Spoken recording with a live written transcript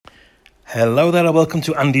Hello there and welcome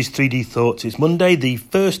to Andy's 3D Thoughts. It's Monday the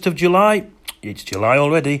 1st of July. It's July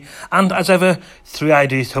already. And as ever, 3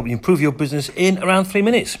 ideas to help you improve your business in around 3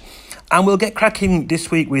 minutes. And we'll get cracking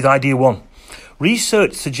this week with idea 1.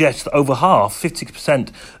 Research suggests that over half,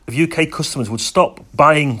 50% of UK customers would stop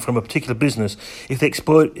buying from a particular business if they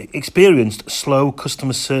experienced slow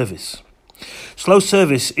customer service. Slow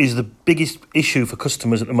service is the biggest issue for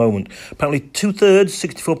customers at the moment. Apparently 2/3,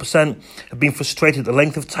 64%, have been frustrated at the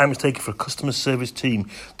length of time it's taken for a customer service team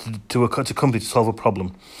to a company to solve a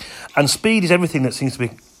problem. And speed is everything that seems to be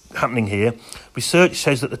happening here. Research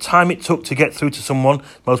says that the time it took to get through to someone,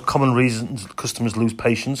 most common reasons customers lose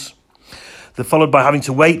patience. They're followed by having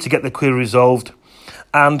to wait to get their query resolved.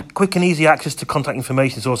 And quick and easy access to contact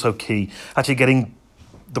information is also key. Actually getting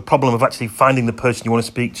the problem of actually finding the person you want to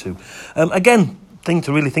speak to. Again, thing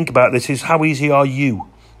to really think about this is how easy are you?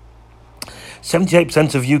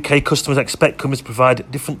 78% of UK customers expect companies to provide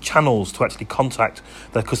different channels to actually contact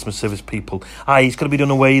their customer service people, i.e. it's got to be done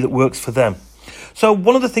in a way that works for them. So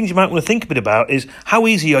one of the things you might want to think a bit about is how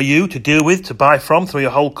easy are you to deal with, to buy from through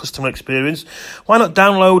your whole customer experience? Why not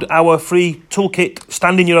download our free toolkit,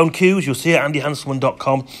 Stand in Your Own Queues, you'll see it at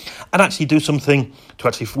andyhanselman.com, and actually do something to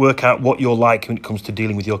actually work out what you're like when it comes to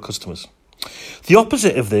dealing with your customers. The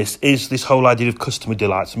opposite of this is this whole idea of customer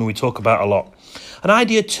delight, something we talk about a lot. And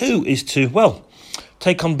idea 2 is to,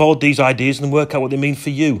 take on board these ideas and work out what they mean for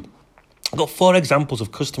you. I've got 4 examples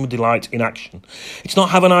of customer delight in action. It's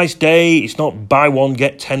not have a nice day, it's not buy one,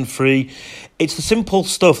 get 10 free. It's the simple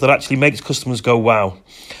stuff that actually makes customers go, wow.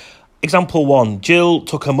 Example 1, Jill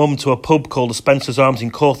took her mum to a pub called the Spencer's Arms in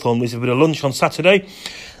Cawthorne. We had a bit of lunch on Saturday.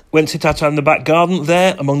 Went to sit out in the back garden.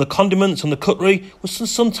 There, among the condiments and the cutlery, was some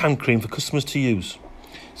suntan cream for customers to use.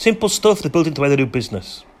 Simple stuff that's built into the way they do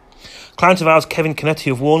business. Client of ours, Kevin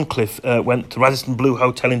Canetti of Warncliffe, went to Radisson Blu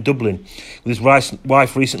Hotel in Dublin with his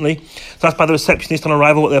wife recently. So asked by the receptionist on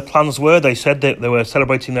arrival what their plans were. They said that they were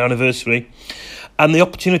celebrating their anniversary. And the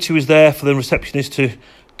opportunity was there for the receptionist to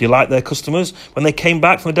delight their customers. When they came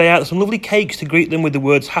back from the day out, there's some lovely cakes to greet them with the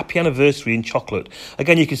words Happy Anniversary in chocolate.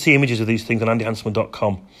 Again, you can see images of these things on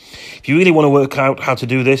andyhanselman.com. If you really want to work out how to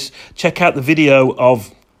do this, check out the video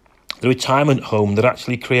of the retirement home that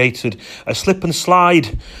actually created a slip and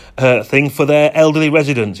slide thing for their elderly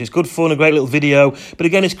residents. It's good fun, a great little video, but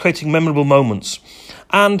again, it's creating memorable moments.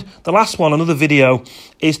 And the last one, another video,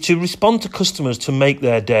 is to respond to customers to make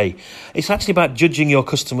their day. It's actually about judging your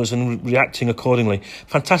customers and reacting accordingly.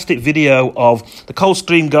 Fantastic video of the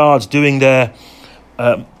Coldstream Guards doing their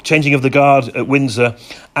changing of the guard at Windsor,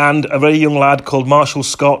 and a very young lad called Marshall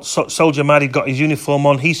Scott, soldier mad, he'd got his uniform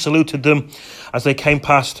on, he saluted them as they came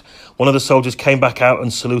past. One of the soldiers came back out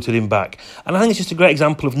and saluted him back. And I think it's just a great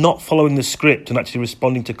example of not following the script and actually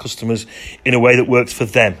responding to customers in a way that works for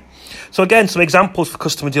them. So again, some examples for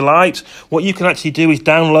customer delight. What you can actually do is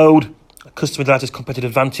download Customer Delight as Competitive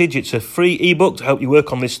Advantage. It's a free ebook to help you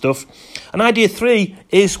work on this stuff. And idea 3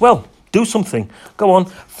 is, do something. Go on,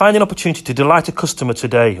 find an opportunity to delight a customer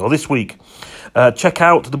today or this week. Check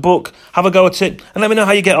out the book, have a go at it, and let me know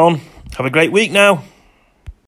how you get on. Have a great week now.